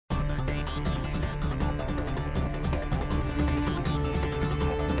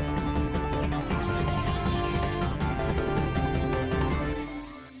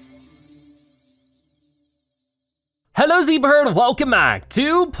Hello Zebraherd, welcome back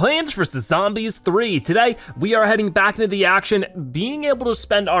to Plants vs. Zombies 3. Today, we are heading back into the action, being able to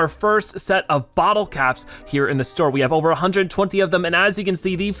spend our first set of bottle caps here in the store. We have over 120 of them, and as you can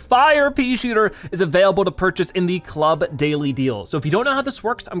see, the Fire Peashooter is available to purchase in the Club Daily Deal. So if you don't know how this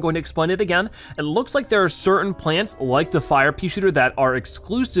works, I'm going to explain it again. It looks like there are certain plants, like the Fire Peashooter, that are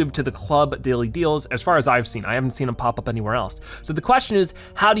exclusive to the Club Daily Deals, as far as I've seen. I haven't seen them pop up anywhere else. So the question is,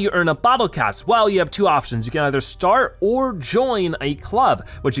 how do you earn up bottle caps? Well, you have two options. You can either start or join a club,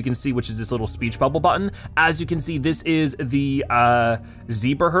 which you can see, which is this little speech bubble button. As you can see, this is the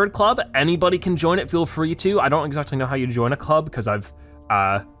Zebraherd Club. Anybody can join it, feel free to. I don't exactly know how you join a club because I've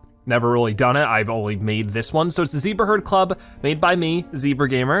never really done it. I've only made this one. So it's the Zebraherd Club made by me, Zebra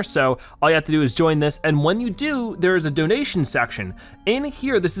Gamer. So all you have to do is join this. And when you do, there's a donation section. In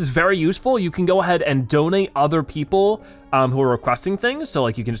here, this is very useful. You can go ahead and donate other people who are requesting things. So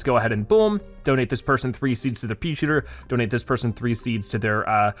like you can just go ahead and boom, donate this person 3 seeds to their Peashooter, donate this person 3 seeds to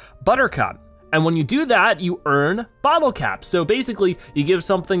their Buttercup. And when you do that, you earn bottle caps. So basically, you give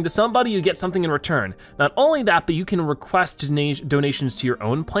something to somebody, you get something in return. Not only that, but you can request donations to your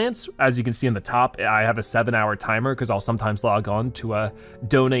own plants. As you can see on the top, I have a 7-hour timer because I'll sometimes log on to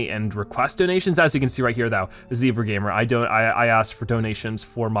donate and request donations. As you can see right here though, Zebra Gamer, I asked for donations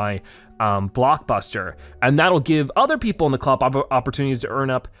for my Blockbuster, and that'll give other people in the club opportunities to earn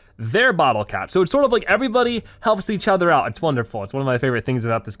up their bottle cap. So it's sort of like everybody helps each other out. It's wonderful. It's one of my favorite things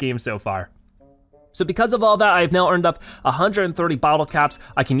about this game so far. So because of all that, I've now earned up 130 bottle caps.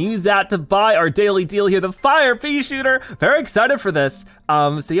 I can use that to buy our daily deal here, the Fire Peashooter. Very excited for this.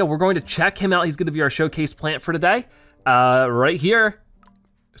 So yeah, we're going to check him out. He's gonna be our showcase plant for today, right here.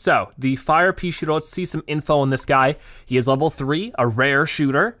 So the Fire Peashooter, let's see some info on this guy. He is level 3, a rare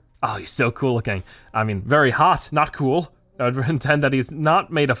shooter. Oh, he's so cool looking. I mean, very hot, not cool. I would intend that he's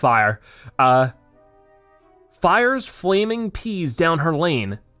not made of fire. Fires flaming peas down her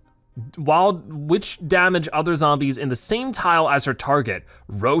lane, which damage other zombies in the same tile as her target.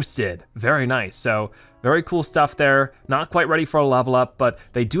 Roasted, very nice. So very cool stuff there. Not quite ready for a level up, but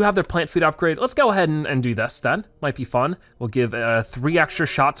they do have their plant food upgrade. Let's go ahead and do this then. Might be fun. We'll give 3 extra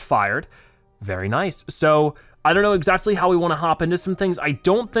shots fired. Very nice. So I don't know exactly how we wanna hop into some things. I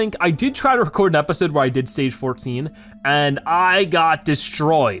did try to record an episode where I did stage 14 and I got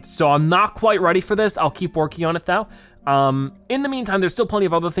destroyed. So I'm not quite ready for this. I'll keep working on it though. In the meantime, there's still plenty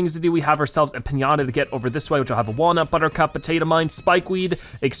of other things to do. We have ourselves a pinata to get over this way, which will have a walnut, buttercup, potato mine, spikeweed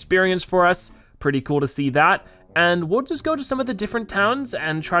experience for us. Pretty cool to see that. And we'll just go to some of the different towns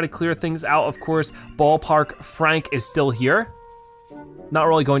and try to clear things out. Of course, Ballpark Frank is still here. Not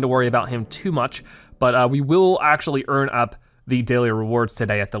really going to worry about him too much, but we will actually earn up the daily rewards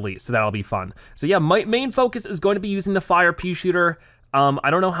today at the least, so that'll be fun. So yeah, my main focus is going to be using the Fire Peashooter. I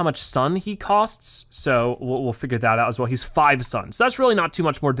don't know how much sun he costs, so we'll figure that out as well. He's 5 sun, so that's really not too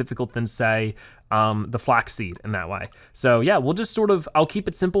much more difficult than say the flaxseed in that way. So yeah, we'll just sort of, I'll keep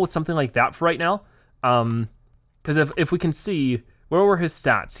it simple with something like that for right now. Because if we can see, where were his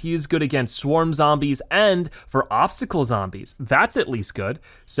stats? He is good against swarm zombies and for obstacle zombies. That's at least good.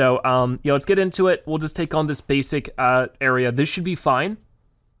 So yeah, let's get into it. We'll just take on this basic area. This should be fine.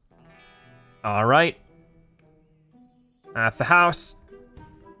 All right. At the house.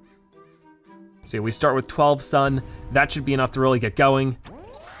 So we start with 12 sun. That should be enough to really get going.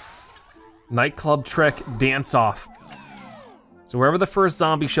 Nightclub trick, dance off. So wherever the first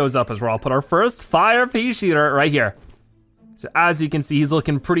zombie shows up is where I'll put our first Fire Peashooter right here. So as you can see, he's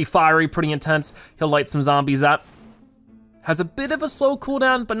looking pretty fiery, pretty intense. He'll light some zombies up. Has a bit of a slow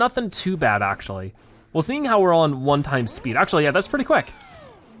cooldown, but nothing too bad actually. Well, seeing how we're on 1x speed, actually, yeah, that's pretty quick.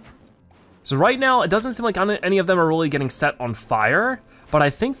 So right now, it doesn't seem like any of them are really getting set on fire, but I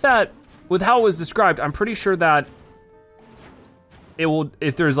think that with how it was described, I'm pretty sure that it will,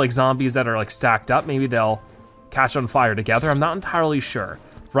 if there's like zombies that are like stacked up, maybe they'll catch on fire together. I'm not entirely sure.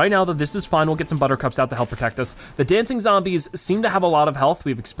 Right now though, this is fine. We'll get some buttercups out to help protect us. The dancing zombies seem to have a lot of health.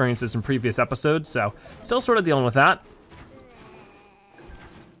 We've experienced this in previous episodes, so still sort of dealing with that.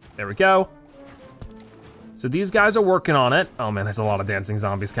 There we go. So these guys are working on it. Oh man, there's a lot of dancing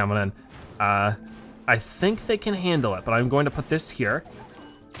zombies coming in. I think they can handle it, but I'm going to put this here.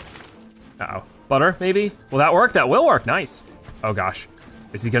 Uh-oh, butter maybe? Will that work? That will work, nice. Oh gosh,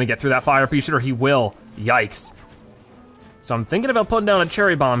 is he gonna get through that Fire Peashooter? He will, yikes. So I'm thinking about putting down a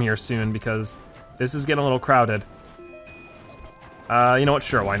cherry bomb here soon because this is getting a little crowded. You know what,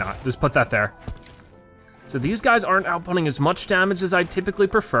 sure, why not? Just put that there. So these guys aren't outputting as much damage as I typically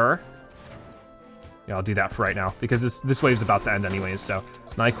prefer. Yeah, I'll do that for right now because this wave's about to end anyways, so.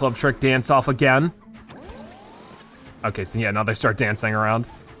 Nightclub trick, dance off again. Okay, so yeah, now they start dancing around.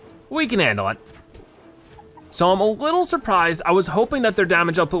 We can handle it. So I'm a little surprised. I was hoping that their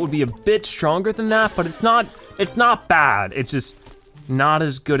damage output would be a bit stronger than that, but it's not bad. It's just not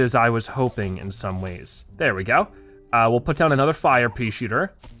as good as I was hoping in some ways. There we go. We'll put down another Fire Peashooter,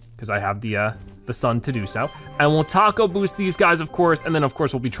 because I have the sun to do so. And we'll taco boost these guys, of course, and then of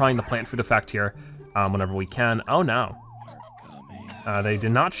course we'll be trying the plant food effect here whenever we can. Oh no. They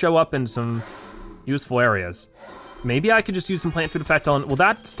did not show up in some useful areas. Maybe I could just use some plant food effect on, will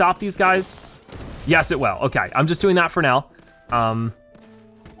that stop these guys? Yes, it will. Okay, I'm just doing that for now. And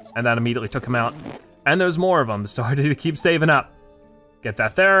that immediately took him out. And there's more of them, so I need to keep saving up. Get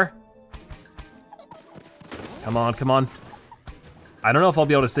that there. Come on, come on. I don't know if I'll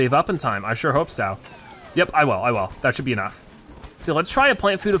be able to save up in time. I sure hope so. Yep, I will. That should be enough. So let's try a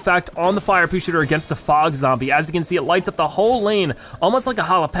plant food effect on the Fire Peashooter against the fog zombie. As you can see, it lights up the whole lane, almost like a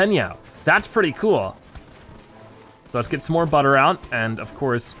jalapeno. That's pretty cool. So let's get some more butter out, and of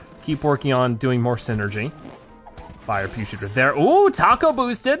course, keep working on doing more synergy. Fire Peashooter there. Ooh, taco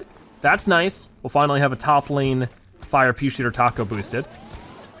boosted. That's nice. We'll finally have a top lane Fire Peashooter taco boosted.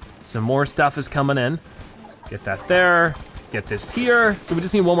 Some more stuff is coming in. Get that there, get this here. So we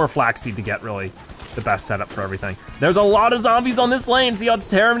just need one more flaxseed to get really the best setup for everything. There's a lot of zombies on this lane, so you have to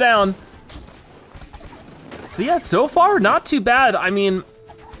tear them down. So yeah, so far, not too bad. I mean,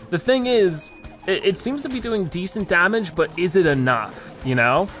 the thing is, it seems to be doing decent damage, but is it enough, you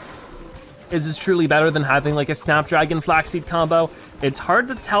know? Is this truly better than having like a Snapdragon Flaxseed combo? It's hard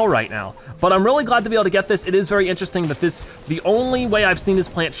to tell right now, but I'm really glad to be able to get this. It is very interesting that the only way I've seen this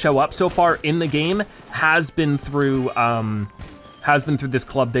plant show up so far in the game has been through this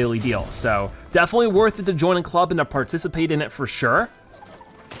club daily deal. So definitely worth it to join a club and to participate in it for sure.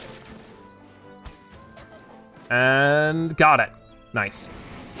 And got it, nice.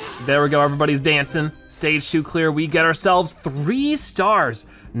 So there we go, everybody's dancing. Stage 2 clear, we get ourselves 3 stars.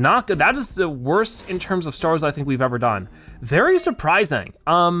 Not good, that is the worst in terms of stars I think we've ever done. Very surprising.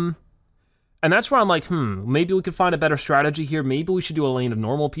 And that's where I'm like, maybe we could find a better strategy here. Maybe we should do a lane of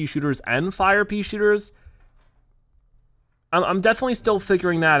normal pea shooters and Fire Peashooters. I'm definitely still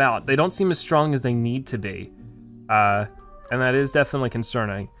figuring that out. They don't seem as strong as they need to be. And that is definitely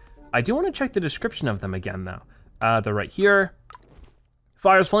concerning. I do wanna check the description of them again though. They're right here.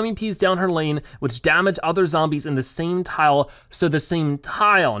 Fires flaming peas down her lane, which damage other zombies in the same tile. So the same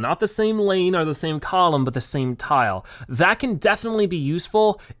tile, not the same lane or the same column, but the same tile. That can definitely be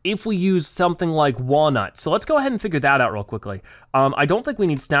useful if we use something like walnut. So let's go ahead and figure that out real quickly. I don't think we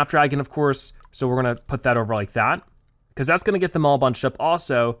need Snapdragon, of course, so we're gonna put that over like that, because that's gonna get them all bunched up.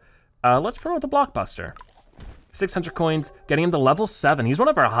 Also, let's promote the Blockbuster. 600 coins, getting him to level 7. He's one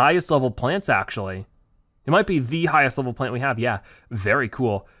of our highest level plants, actually. It might be the highest level plant we have, yeah, very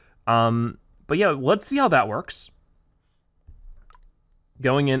cool. But yeah, let's see how that works.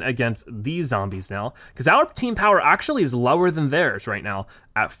 Going in against these zombies now, because our team power actually is lower than theirs right now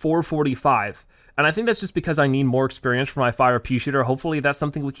at 445. And I think that's just because I need more experience for my Fire Peashooter. Hopefully that's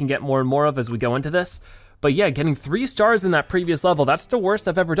something we can get more and more of as we go into this. But yeah, getting 3 stars in that previous level, that's the worst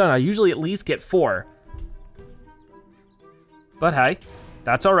I've ever done. I usually at least get 4. But hey,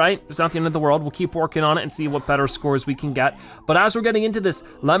 that's all right, it's not the end of the world. We'll keep working on it and see what better scores we can get. But as we're getting into this,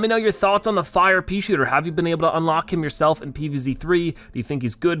 let me know your thoughts on the Fire Peashooter. Have you been able to unlock him yourself in PvZ3? Do you think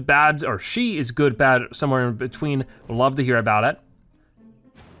he's good, bad, or she is good, bad, somewhere in between? Would love to hear about it.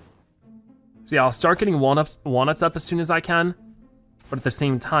 So yeah, I'll start getting walnuts up as soon as I can. But at the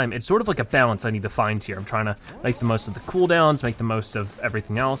same time, it's sort of like a balance I need to find here. I'm trying to make the most of the cooldowns, make the most of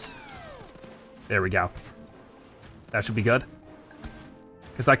everything else. There we go. That should be good.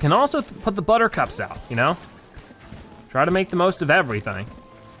 Because I can also put the buttercups out, you know? Try to make the most of everything.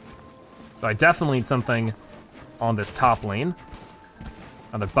 So I definitely need something on this top lane.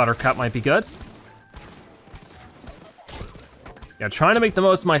 Another buttercup might be good. Yeah, trying to make the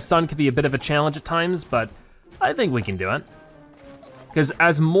most of my sun could be a bit of a challenge at times, but I think we can do it. Because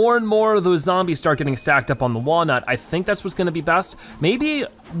as more and more of those zombies start getting stacked up on the walnut, I think that's what's gonna be best. Maybe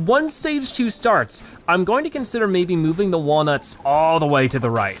once stage 2 starts, I'm going to consider maybe moving the walnuts all the way to the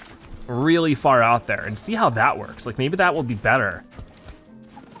right, really far out there, and see how that works. Like maybe that will be better.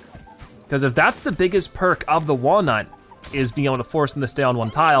 Because if that's the biggest perk of the walnut, is being able to force them to stay on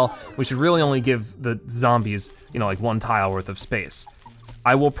one tile, we should really only give the zombies, you know, like 1 tile worth of space.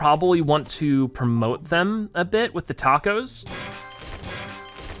 I will probably want to promote them a bit with the tacos.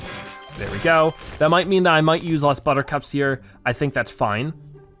 There we go. That might mean that I might use less buttercups here. I think that's fine.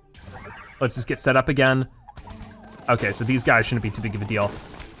 Let's just get set up again. Okay, so these guys shouldn't be too big of a deal.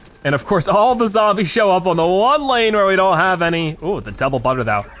 And of course, all the zombies show up on the one lane where we don't have any. Ooh, the double butter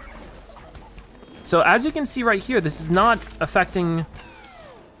though. So as you can see right here, this is not affecting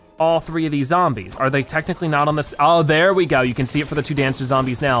all 3 of these zombies. Are they technically not on this? Oh, there we go. You can see it for the 2 dancer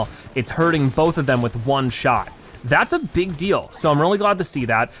zombies now. It's hurting both of them with 1 shot. That's a big deal. So I'm really glad to see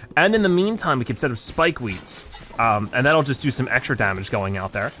that. And in the meantime, we can set up spike weeds. And that'll just do some extra damage going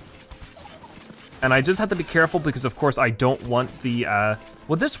out there. And I just have to be careful because of course I don't want the,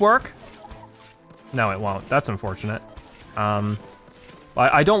 would this work? No, it won't. That's unfortunate.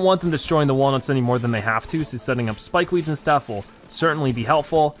 I don't want them destroying the walnuts any more than they have to, so setting up spike weeds and stuff will certainly be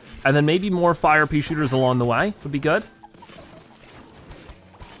helpful. And then maybe more fire pea shooters along the way would be good.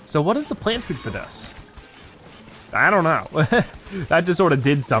 So what is the plant food for this? I don't know. That just sort of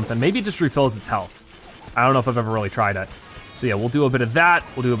did something. Maybe it just refills its health. I don't know if I've ever really tried it. So yeah, we'll do a bit of that.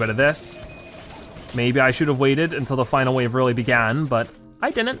 We'll do a bit of this. Maybe I should have waited until the final wave really began, but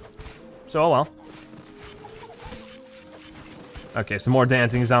I didn't. So, oh well. Okay, some more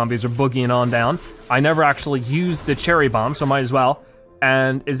dancing zombies are boogieing on down. I never actually used the cherry bomb, so might as well.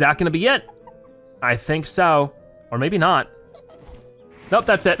 And is that gonna be it? I think so, or maybe not. Nope,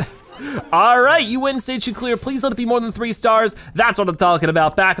 that's it. All right, you win stage 2 clear. Please let it be more than 3 stars. That's what I'm talking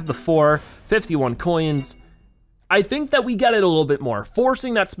about. Back up to 4, 51 coins. I think that we get it a little bit more.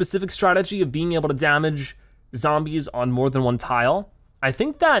 Forcing that specific strategy of being able to damage zombies on more than 1 tile. I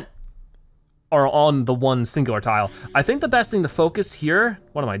think that, or on the 1 singular tile. I think the best thing to focus here,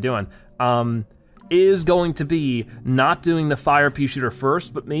 what am I doing? Is going to be not doing the fire pea shooter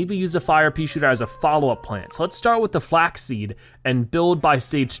first, but maybe use the fire pea shooter as a follow-up plant. So let's start with the flaxseed and build by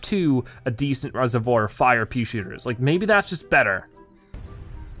stage 2 a decent reservoir of fire pea shooters. Like maybe that's just better.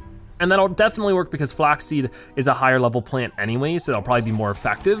 And that'll definitely work because flaxseed is a higher level plant anyway, so that'll probably be more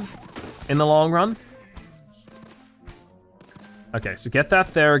effective in the long run. Okay, so get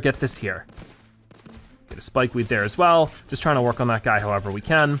that there, get this here. Get a spike weed there as well. Just trying to work on that guy however we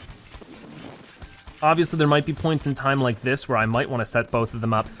can. Obviously there might be points in time like this where I might wanna set both of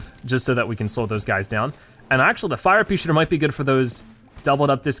them up just so that we can slow those guys down. And actually the fire pea shooter might be good for those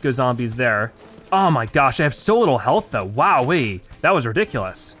doubled up disco zombies there. Oh my gosh, I have so little health though, wowee, that was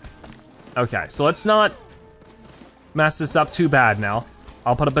ridiculous. Okay, so let's not mess this up too bad now.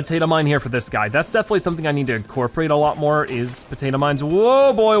 I'll put a potato mine here for this guy. That's definitely something I need to incorporate a lot more is potato mines.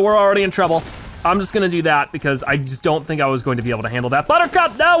 Whoa boy, we're already in trouble. I'm just gonna do that because I just don't think I was going to be able to handle that.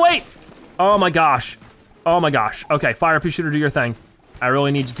 Buttercup, no wait! Oh my gosh, oh my gosh. Okay, fire pea shooter, do your thing. I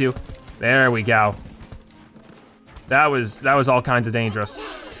really need you to. There we go. That was all kinds of dangerous.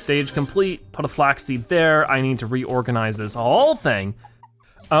 Stage complete, put a flaxseed there. I need to reorganize this whole thing.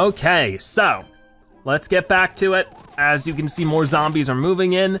 Okay, so let's get back to it. As you can see, more zombies are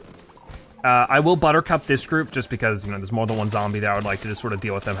moving in. I will buttercup this group just because, you know, there's more than 1 zombie there. I would like to just sort of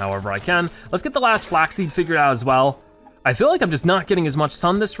deal with them however I can. Let's get the last flaxseed figured out as well. I feel like I'm just not getting as much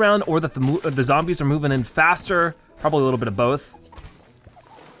sun this round or that the zombies are moving in faster. Probably a little bit of both.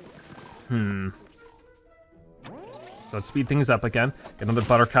 So let's speed things up again. Get another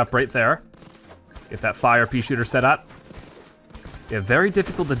buttercup right there. Get that fire pea shooter set up. Yeah, very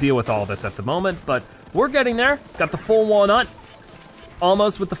difficult to deal with all this at the moment, but we're getting there. Got the full walnut,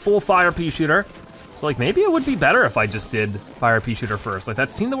 almost with the full fire pea shooter. So like maybe it would be better if I just did fire pea shooter first. Like that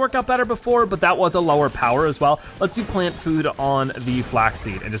seemed to work out better before, but that was a lower power as well. Let's do plant food on the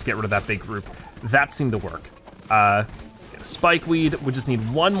flaxseed and just get rid of that big group. That seemed to work. Spike weed, we just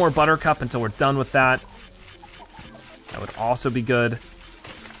need 1 more buttercup until we're done with that. That would also be good.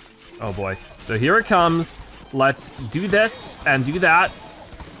 Oh boy, so here it comes. Let's do this and do that.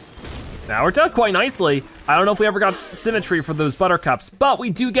 Now we're done quite nicely. I don't know if we ever got symmetry for those buttercups, but we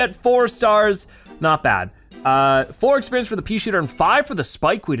do get 4 stars, not bad. 4 experience for the pea shooter and 5 for the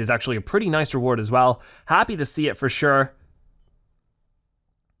spike weed is actually a pretty nice reward as well. Happy to see it for sure.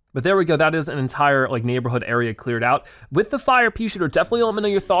 But there we go, that is an entire like neighborhood area cleared out. With the fire pea shooter, definitely let me know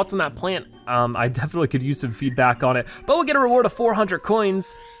your thoughts on that plant. I definitely could use some feedback on it, but we'll get a reward of 400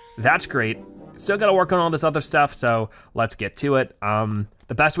 coins. That's great. Still gotta work on all this other stuff, so let's get to it.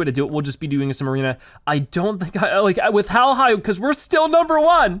 The best way to do it will just be doing some arena. I don't think with how high, because we're still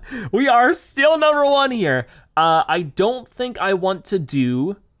 #1. We are still #1 here. I don't think I want to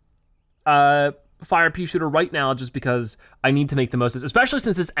do fire pea shooter right now just because I need to make the most of this, especially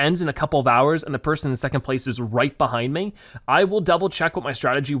since this ends in a couple of hours and the person in 2nd place is right behind me. I will double check what my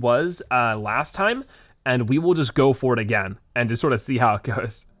strategy was last time and we will just go for it again and just sort of see how it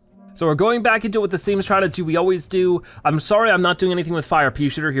goes. So we're going back into it with the same strategy we always do. I'm sorry I'm not doing anything with fire pea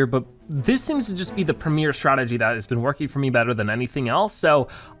shooter here, but this seems to just be the premier strategy that has been working for me better than anything else, so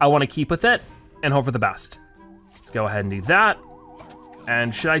I wanna keep with it and hope for the best. Let's go ahead and do that.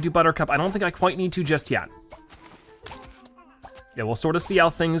 And should I do buttercup? I don't think I quite need to just yet. Yeah, we'll sort of see how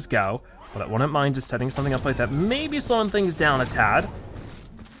things go, but I wouldn't mind just setting something up like that. Maybe slowing things down a tad.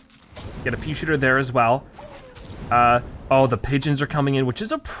 Get a pea shooter there as well. Oh, the pigeons are coming in, which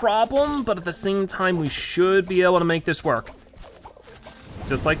is a problem, but at the same time, we should be able to make this work.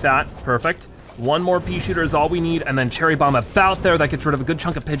 Just like that, perfect. One more pea shooter is all we need, and then cherry bomb about there. That gets rid of a good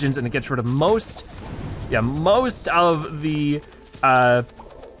chunk of pigeons, and it gets rid of most of the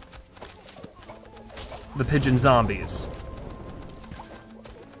pigeon zombies.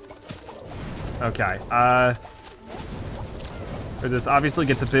 Okay, this obviously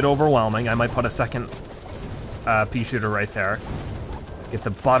gets a bit overwhelming. I might put a second pea shooter right there. Get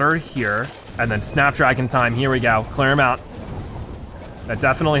the butter here, and then Snapdragon time, here we go. Clear him out. That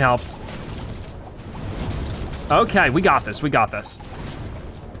definitely helps. Okay, we got this, we got this.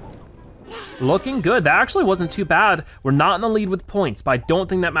 Looking good, that actually wasn't too bad. We're not in the lead with points, but I don't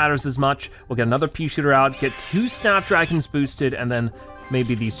think that matters as much. We'll get another pea shooter out, get 2 Snapdragons boosted, and then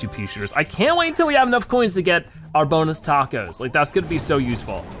maybe these 2 pea shooters. I can't wait until we have enough coins to get our bonus tacos. Like, that's gonna be so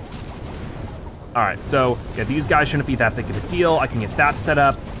useful. All right, so yeah, these guys shouldn't be that big of a deal. I can get that set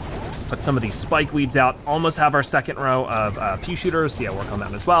up, put some of these spike weeds out, almost have our second row of pea shooters. Yeah, work on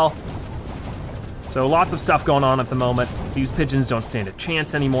that as well. So lots of stuff going on at the moment. These pigeons don't stand a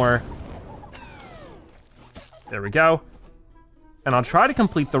chance anymore. There we go. And I'll try to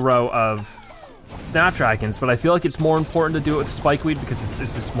complete the row of Snapdragons, but I feel like it's more important to do it with spikeweed because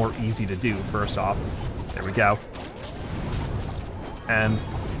it's just more easy to do, first off. There we go. And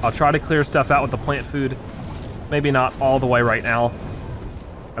I'll try to clear stuff out with the plant food. Maybe not all the way right now.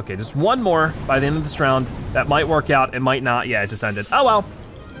 Okay, just one more by the end of this round. That might work out, it might not. Yeah, it just ended. Oh well.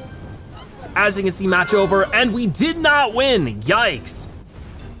 So as you can see, match over, and we did not win, yikes.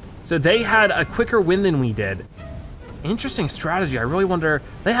 So they had a quicker win than we did. Interesting strategy, I really wonder,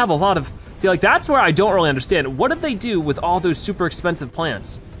 they have a lot of, see, like that's where I don't really understand. What did they do with all those super expensive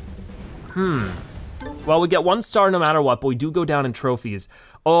plants? Well, we get 1 star no matter what, but we do go down in trophies.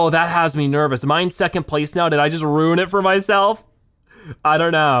 Oh, that has me nervous. Am I in second place now? Did I just ruin it for myself? I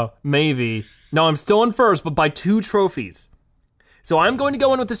don't know, maybe. No, I'm still in first, but by 2 trophies. So I'm going to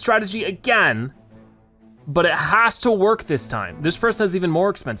go in with the strategy again, but it has to work this time. This person has even more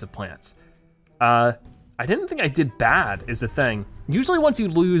expensive plants. I didn't think I did bad, is the thing. Usually once you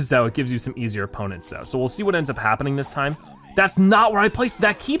lose though, it gives you some easier opponents though. So we'll see what ends up happening this time. That's not where I placed it.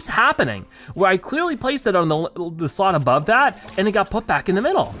 That keeps happening. Where I clearly placed it on the slot above that, and it got put back in the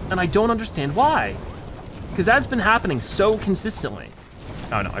middle. And I don't understand why. Because that's been happening so consistently.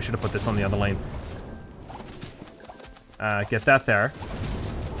 Oh no, I should have put this on the other lane. Get that there.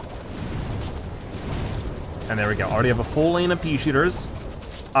 And there we go, already have a full lane of pea shooters.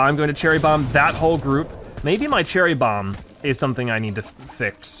 I'm going to cherry bomb that whole group. Maybe my cherry bomb is something I need to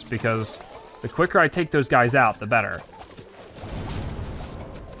fix because the quicker I take those guys out, the better.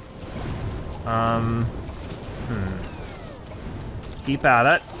 Keep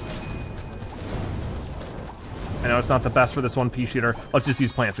at it. I know it's not the best for this one pea shooter. Let's just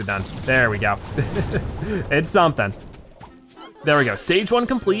use plant food then. There we go. It's something. There we go, stage 1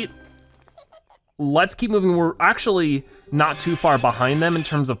 complete. Let's keep moving. We're actually not too far behind them in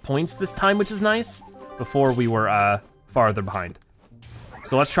terms of points this time, which is nice. Before we were farther behind.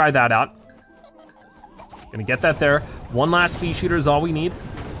 So let's try that out. Gonna get that there. 1 last pea shooter is all we need.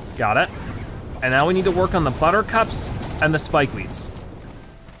 Got it. And now we need to work on the buttercups and the spikeweeds.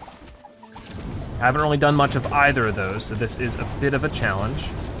 Haven't really done much of either of those, so this is a bit of a challenge.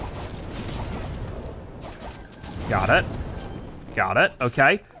 Got it. Got it,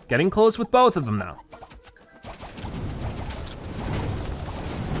 okay. Getting close with both of them now.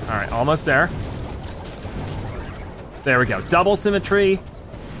 All right, almost there. There we go, double symmetry.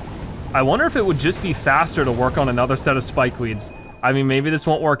 I wonder if it would just be faster to work on another set of spikeweeds. I mean, maybe this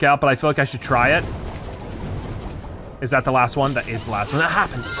won't work out, but I feel like I should try it. Is that the last one? That is the last one. That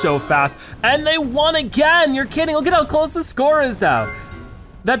happens so fast. And they won again, you're kidding. Look at how close the score is now.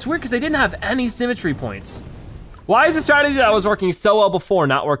 That's weird because they didn't have any symmetry points. Why is the strategy that was working so well before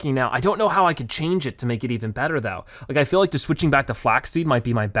not working now? I don't know how I could change it to make it even better though. Like I feel like just switching back to flaxseed might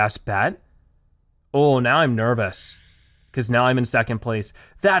be my best bet. Oh, now I'm nervous because now I'm in second place.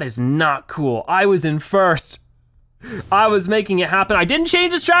 That is not cool. I was in first. I was making it happen. I didn't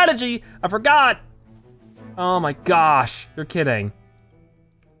change the strategy. I forgot. Oh my gosh, you're kidding.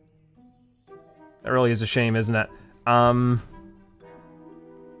 That really is a shame, isn't it? I'm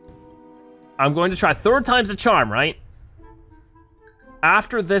going to try 3rd time's the charm, right?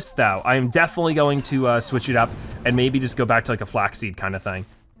 After this though, I'm definitely going to switch it up and maybe just go back to like a flaxseed kind of thing.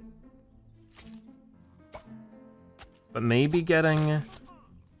 But maybe getting,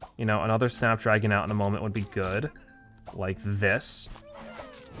 you know, another Snapdragon out in a moment would be good. Like this.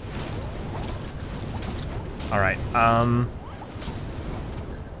 All right,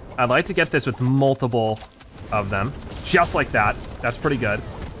 I'd like to get this with multiple of them. Just like that. That's pretty good.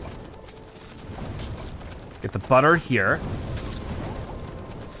 Get the butter here.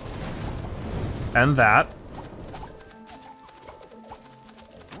 And that.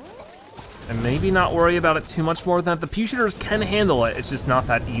 And maybe not worry about it too much more than that. The pea shooters can handle it, it's just not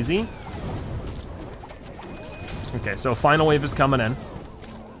that easy. Okay, so final wave is coming in.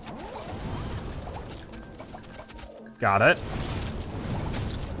 Got it.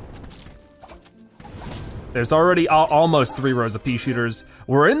 There's already almost 3 rows of pea shooters.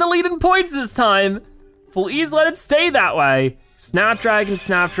 We're in the lead in points this time. Please let it stay that way. Snapdragon,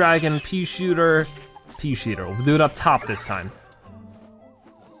 Snapdragon, pea shooter, pea shooter. We'll do it up top this time.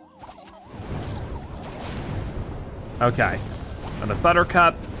 Okay, another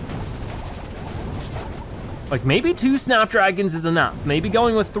buttercup. Like maybe 2 snapdragons is enough. Maybe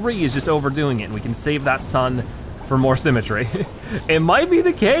going with 3 is just overdoing it and we can save that sun for more symmetry. It might be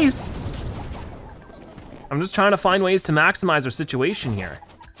the case. I'm just trying to find ways to maximize our situation here.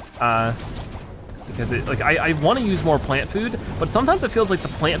 Because I wanna use more plant food, but sometimes it feels like the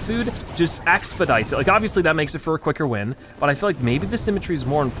plant food just expedites it. Like obviously that makes it for a quicker win, but I feel like maybe the symmetry is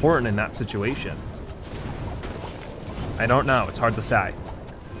more important in that situation. I don't know, it's hard to say.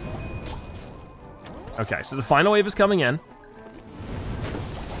 Okay, so the final wave is coming in.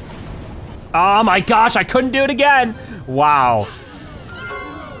 Oh my gosh, I couldn't do it again. Wow.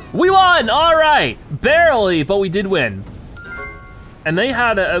 We won, all right. Barely, but we did win. And they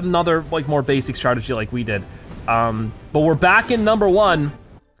had another like more basic strategy like we did. But we're back in number 1.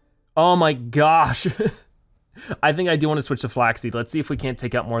 Oh my gosh. I think I do want to switch to flaxseed. Let's see if we can't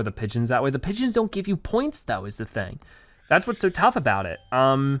take out more of the pigeons that way. The pigeons don't give you points though, is the thing. That's what's so tough about it.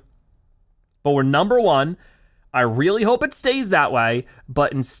 But we're number 1. I really hope it stays that way,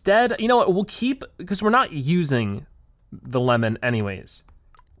 but instead, you know what, we'll keep, because we're not using the lemon anyways.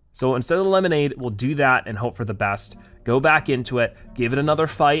 So instead of the lemonade, we'll do that and hope for the best. Go back into it, give it another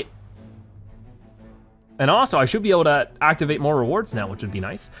fight. And also, I should be able to activate more rewards now, which would be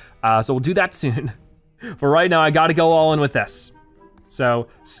nice. So we'll do that soon. For right now, I gotta go all in with this. So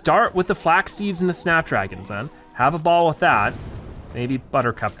start with the flax seeds and the snapdragons then. Have a ball with that. Maybe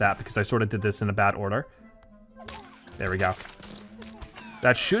buttercup that because I sort of did this in a bad order. There we go.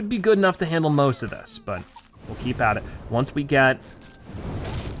 That should be good enough to handle most of this, but we'll keep at it. Once we get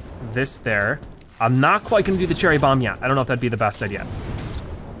this there, I'm not quite gonna do the cherry bomb yet. I don't know if that'd be the best idea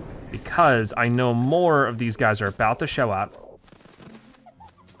because I know more of these guys are about to show up.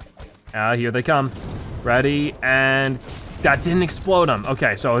 Here they come. Ready, and that didn't explode them.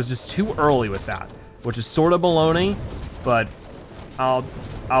 Okay, so I was just too early with that, which is sort of baloney, but I'll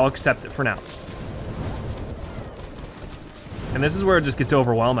accept it for now. And this is where it just gets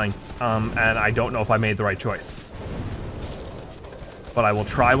overwhelming, and I don't know if I made the right choice. But I will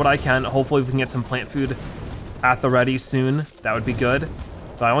try what I can. Hopefully we can get some plant food at the ready soon. That would be good.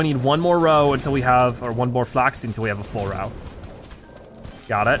 But I only need 1 more row until we have, or 1 more flaxseed until we have a full row.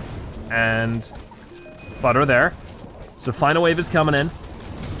 Got it. And butter there. So final wave is coming in.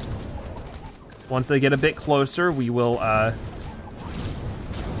 Once they get a bit closer, we will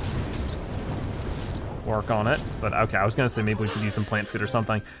work on it. But okay, I was gonna say maybe we could use some plant food or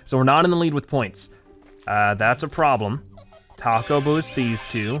something. So we're not in the lead with points. That's a problem. Taco boost these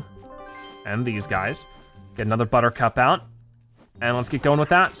 2 and these guys. Get another buttercup out. And let's get going with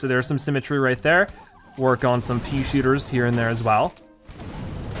that. So there's some symmetry right there. Work on some pea shooters here and there as well.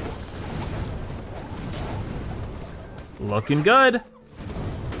 Looking good.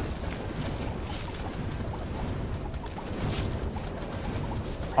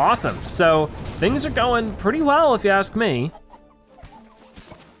 Awesome, so things are going pretty well if you ask me.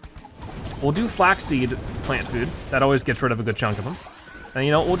 We'll do flaxseed plant food. That always gets rid of a good chunk of them. And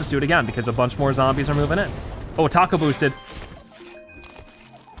you know what, we'll just do it again because a bunch more zombies are moving in. Oh, taco boosted.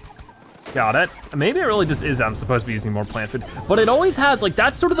 Got it. Maybe it really just is I'm supposed to be using more plant food, but it always has, like,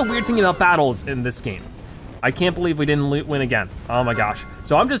 that's sort of the weird thing about battles in this game. I can't believe we didn't win again. Oh my gosh.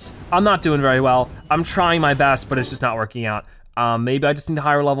 So I'm not doing very well. I'm trying my best, but it's just not working out. Maybe I just need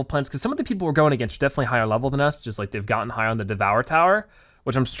higher level plants because some of the people we're going against are definitely higher level than us, just like they've gotten higher on the Devour Tower,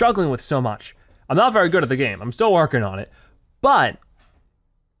 which I'm struggling with so much. I'm not very good at the game. I'm still working on it. But,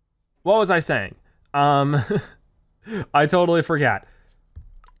 what was I saying? I totally forgot.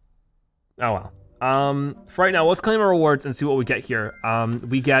 Oh well. For right now, let's claim our rewards and see what we get here.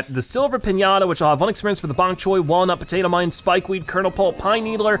 We get the silver pinata, which will have 1 experience for the bok choy, walnut, potato mine, spikeweed, kernel pulp, pine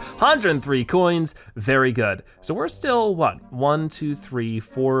needler, 103 coins. Very good. So we're still, what? 1, 2, 3,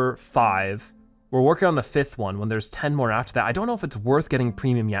 4, 5. We're working on the 5th one when there's 10 more after that. I don't know if it's worth getting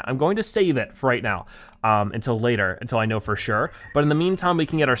premium yet. I'm going to save it for right now until later, until I know for sure. But in the meantime, we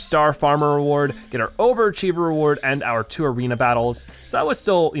can get our Star Farmer reward, get our Overachiever reward, and our 2 arena battles. So that was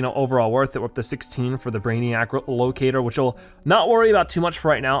still, you know, overall worth it. We're up to 16 for the Brainiac locator, which we'll not worry about too much for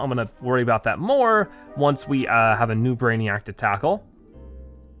right now. I'm gonna worry about that more once we have a new Brainiac to tackle.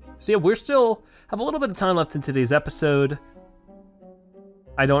 So yeah, we're still have a little bit of time left in today's episode.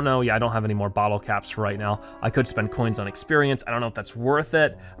 I don't know, yeah, I don't have any more bottle caps for right now. I could spend coins on experience. I don't know if that's worth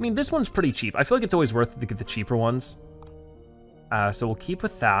it. I mean, this one's pretty cheap. I feel like it's always worth it to get the cheaper ones. So we'll keep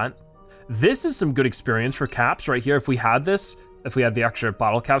with that. This is some good experience for caps right here. If we had this, if we had the extra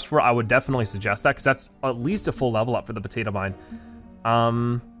bottle caps for it, I would definitely suggest that because that's at least a full level up for the potato mine.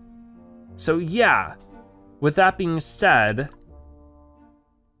 So yeah, with that being said,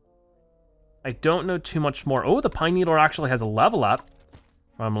 I don't know too much more. Oh, the Pine Needler actually has a level up.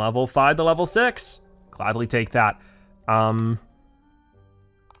 From level 5 to level 6. Gladly take that.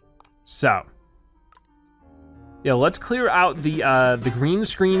 So. Yeah, let's clear out the green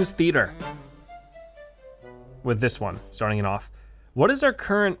screens theater. With this one, starting it off. What is our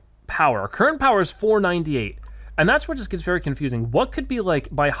current power? Our current power is 498. And that's where it just gets very confusing. What could be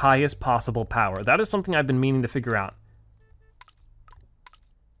like my highest possible power? That is something I've been meaning to figure out.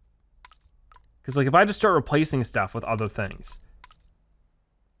 Because like if I just start replacing stuff with other things,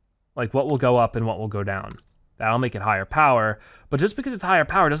 like what will go up and what will go down. That'll make it higher power, but just because it's higher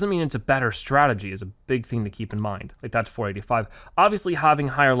power doesn't mean it's a better strategy is a big thing to keep in mind. Like that's 485. Obviously having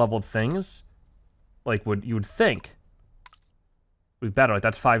higher leveled things, like you would think would be better, like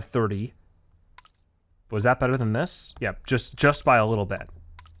that's 530. Was that better than this? Yeah, just by a little bit.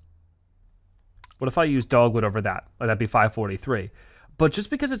 What if I use dogwood over that? Like that'd be 543. But just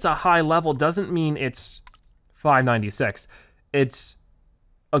because it's a high level doesn't mean it's 596. It's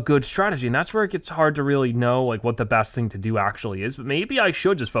a good strategy, and that's where it gets hard to really know like what the best thing to do actually is. But maybe I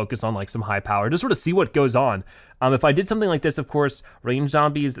should just focus on like some high power, just sort of see what goes on. If I did something like this, of course, range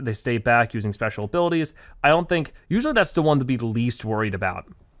zombies, they stay back using special abilities. I don't think, usually that's the one to be the least worried about.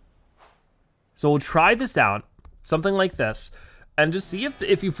 So we'll try this out, something like this, and just see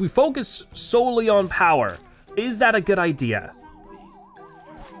if we focus solely on power, is that a good idea?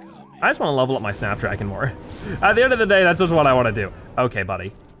 I just wanna level up my Snapdragon more. At the end of the day, that's just what I wanna do. Okay,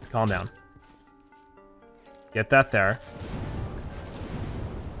 buddy, calm down. Get that there.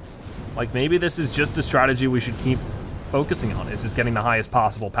 Like maybe this is just a strategy we should keep focusing on, is just getting the highest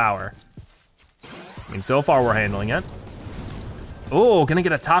possible power. I mean, so far we're handling it. Oh, gonna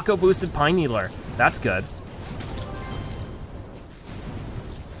get a taco boosted Pine Needler. That's good.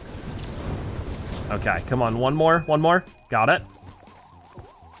 Okay, come on, one more, got it.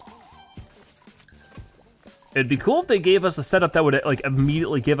 It'd be cool if they gave us a setup that would like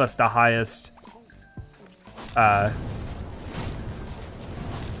immediately give us the highest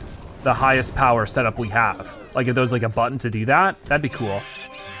power setup we have. Like if there was like a button to do that, that'd be cool.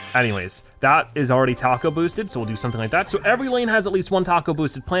 Anyways, that is already taco boosted, so we'll do something like that. So every lane has at least one taco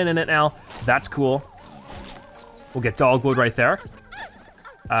boosted plant in it now. That's cool. We'll get dogwood right there.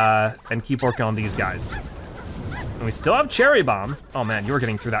 And keep working on these guys. And we still have cherry bomb. Oh man, you were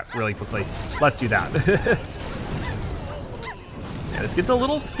getting through that really quickly. Let's do that. Yeah, this gets a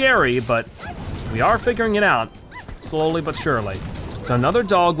little scary, but we are figuring it out slowly but surely. So another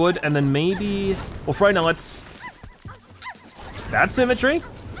dogwood, and then maybe, well for right now, let's, that's symmetry.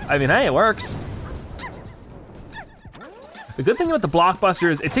 I mean, hey, it works. The good thing about the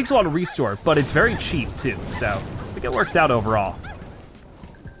Blockbuster is it takes a while to restore, but it's very cheap too, so I think it works out overall.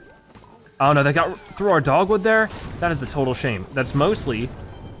 Oh no, they got through our dogwood there? That is a total shame. That's mostly,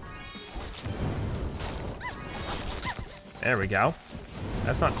 there we go.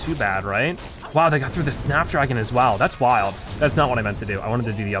 That's not too bad, right? Wow, they got through the Snapdragon as well. That's wild. That's not what I meant to do. I wanted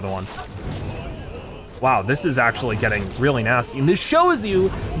to do the other one. Wow, this is actually getting really nasty. And this shows you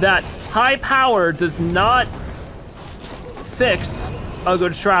that high power does not fix a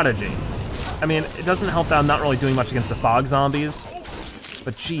good strategy. I mean, it doesn't help that I'm not really doing much against the fog zombies,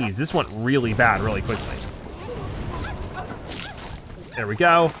 but geez, this went really bad really quickly. There we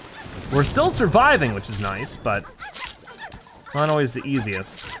go. We're still surviving, which is nice, but it's not always the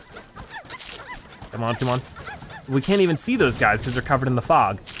easiest. Come on, come on. We can't even see those guys because they're covered in the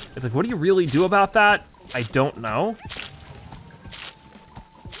fog. It's like, what do you really do about that? I don't know.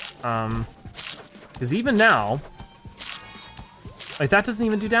 Because even now, like that doesn't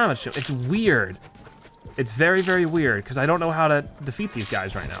even do damage to him. It's weird. It's very, very weird because I don't know how to defeat these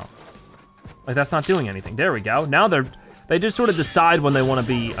guys right now. Like that's not doing anything. There we go. Now they just sort of decide when they want to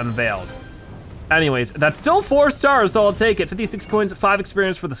be unveiled. Anyways, that's still 4 stars, so I'll take it. 56 coins, 5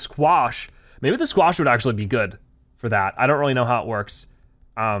 experience for the squash. Maybe the squash would actually be good for that. I don't really know how it works.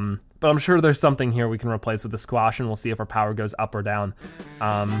 But I'm sure there's something here we can replace with the squash, and we'll see if our power goes up or down.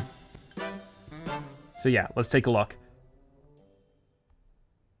 So yeah, let's take a look.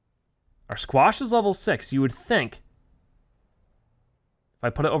 Our squash is level 6. You would think, if I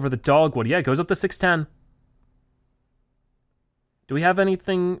put it over the dogwood, yeah, it goes up to 610. Do we have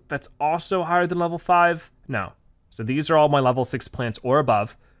anything that's also higher than level 5? No. So these are all my level 6 plants or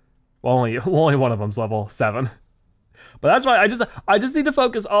above. Well, only one of them's level 7. But that's why I just need to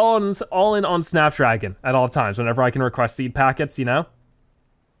focus all in on Snapdragon at all times whenever I can request seed packets, you know?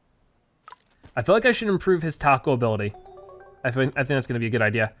 I feel like I should improve his taco ability. I think that's gonna be a good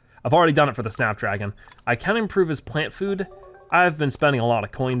idea. I've already done it for the Snapdragon. I can improve his plant food. I've been spending a lot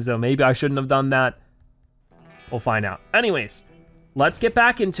of coins though. Maybe I shouldn't have done that. We'll find out. Anyways, let's get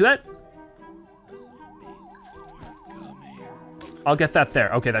back into it. I'll get that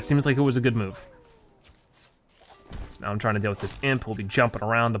there. Okay, that seems like it was a good move. Now I'm trying to deal with this imp who'll be jumping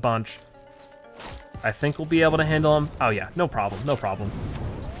around a bunch. I think we'll be able to handle him. Oh yeah, no problem, no problem.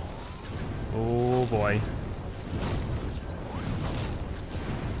 Oh boy.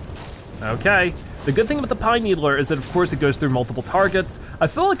 Okay, the good thing about the Pine Needler is that of course it goes through multiple targets. I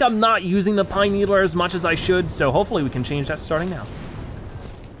feel like I'm not using the Pine Needler as much as I should, so hopefully we can change that starting now.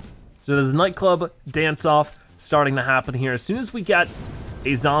 So there's a nightclub dance off starting to happen here. As soon as we get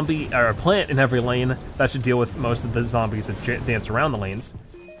a zombie or a plant in every lane, that should deal with most of the zombies that dance around the lanes.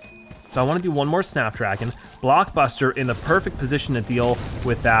 So I wanna do one more Snapdragon. Blockbuster in the perfect position to deal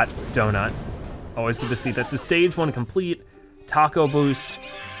with that donut. Always good to see that. So stage 1 complete, taco boost,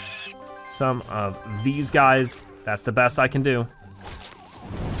 some of these guys. That's the best I can do.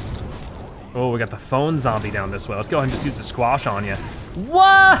 Oh, we got the phone zombie down this way. Let's go ahead and just use the squash on you.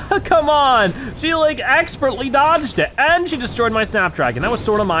 What? Come on! She like expertly dodged it, and she destroyed my Snapdragon. That was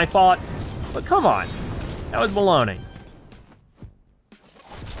sort of my fault, but come on. That was baloney.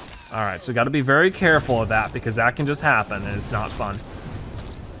 All right, so gotta be very careful of that because that can just happen and it's not fun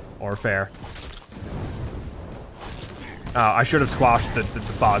or fair. I should have squashed the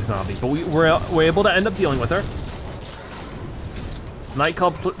fog zombie, but we're able to end up dealing with her.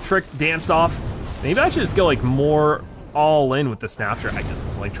 Nightclub trick dance off. Maybe I should just go like more all in with the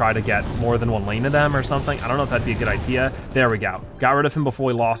Snapdragons, like try to get more than one lane of them or something. I don't know if that'd be a good idea. There we go. Got rid of him before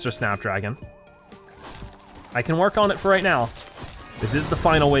we lost our Snapdragon. I can work on it for right now. This is the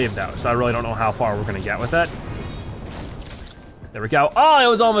final wave though, so I really don't know how far we're gonna get with it. There we go. Oh, I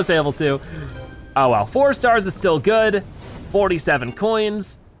was almost able to. Oh well, 4 stars is still good. 47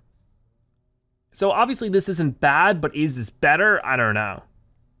 coins. So obviously this isn't bad, but is this better? I don't know.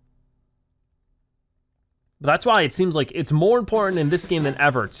 But that's why it seems like it's more important in this game than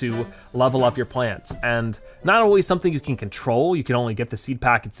ever to level up your plants, and not always something you can control. You can only get the seed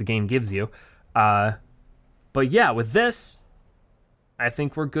packets the game gives you. But yeah, with this, I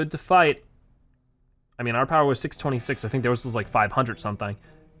think we're good to fight. I mean, our power was 626. I think theirs was like 500 something.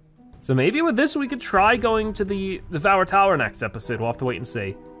 So maybe with this we could try going to the Devour Tower next episode. We'll have to wait and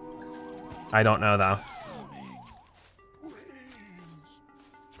see. I don't know though.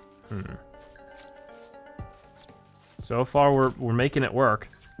 So far we're making it work.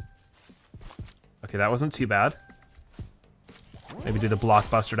 Okay, that wasn't too bad. Maybe do the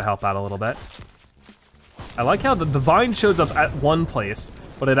blockbuster to help out a little bit. I like how the vine shows up at one place,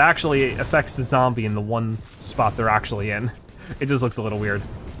 but it actually affects the zombie in the one spot they're actually in. It just looks a little weird.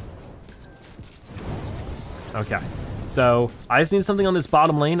 Okay, so I just need something on this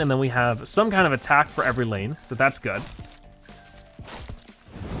bottom lane, and then we have some kind of attack for every lane, so that's good.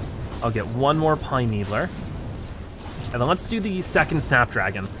 I'll get one more Pine Needler. And then let's do the second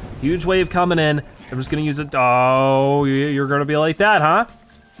Snapdragon. Huge wave coming in. I'm just gonna use it. Oh, you're gonna be like that, huh?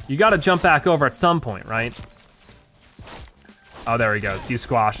 You gotta jump back over at some point, right? Oh, there he goes, he's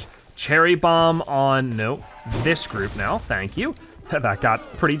squashed. Cherry bomb on, no, this group now, thank you. That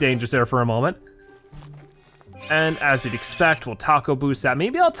got pretty dangerous there for a moment. And as you'd expect, we'll taco boost that.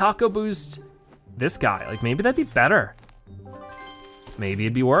 Maybe I'll taco boost this guy. Like maybe that'd be better. Maybe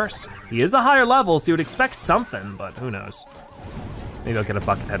it'd be worse. He is a higher level, so you would expect something, but who knows. Maybe I'll get a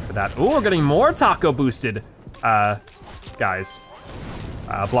bucket head for that. Oh, we're getting more taco boosted, guys.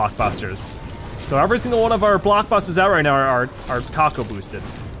 Blockbusters. So every single one of our blockbusters out right now are taco boosted.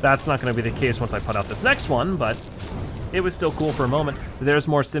 That's not gonna be the case once I put out this next one, but it was still cool for a moment. So there's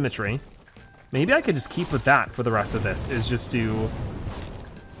more symmetry. Maybe I could just keep with that for the rest of this, is just do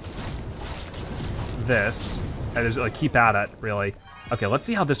this, and just like keep at it, really. Okay, let's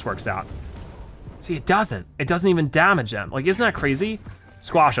see how this works out. See, it doesn't even damage them. Like, isn't that crazy?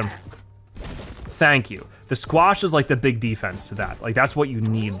 Squash them. Thank you. The squash is like the big defense to that. Like, that's what you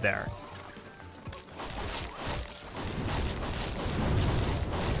need there.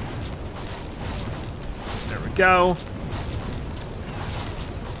 we go.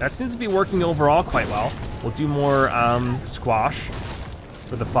 That seems to be working overall quite well. We'll do more squash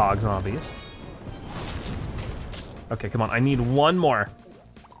for the fog zombies. Okay, come on, I need one more.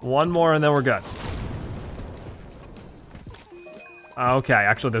 One more and then we're good. Okay,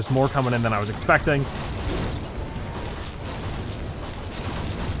 actually there's more coming in than I was expecting.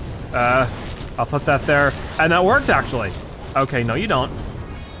 I'll put that there, and that worked actually. Okay, no you don't.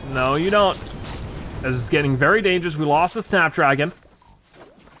 No you don't. This is getting very dangerous. We lost the Snapdragon.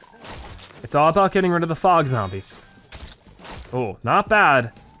 It's all about getting rid of the fog zombies. Oh, not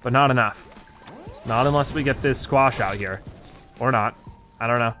bad, but not enough. Not unless we get this squash out here. Or not, I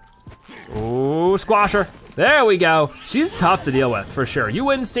don't know. Ooh, squasher. There we go. She's tough to deal with, for sure. You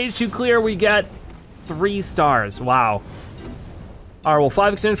win stage 2 clear, we get 3 stars, wow. All right, well,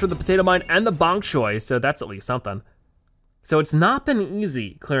 5 exchange for the potato mine and the bok choy, so that's at least something. So it's not been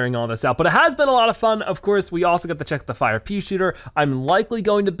easy clearing all this out, but it has been a lot of fun. Of course, we also got to check the Fire Peashooter. I'm likely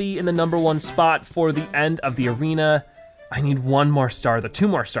going to be in the #1 spot for the end of the arena. I need 1 more star, 2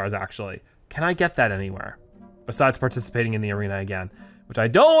 more stars actually. Can I get that anywhere? Besides participating in the arena again, which I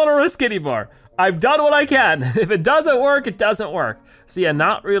don't wanna risk anymore. I've done what I can. If it doesn't work, it doesn't work. So yeah,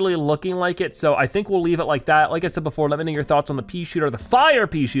 not really looking like it, so I think we'll leave it like that. Like I said before, let me know your thoughts on the Peashooter, the Fire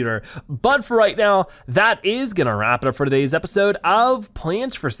Peashooter. But for right now, that is gonna wrap it up for today's episode of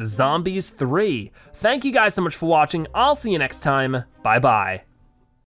Plants vs. Zombies 3. Thank you guys so much for watching. I'll see you next time. Bye-bye.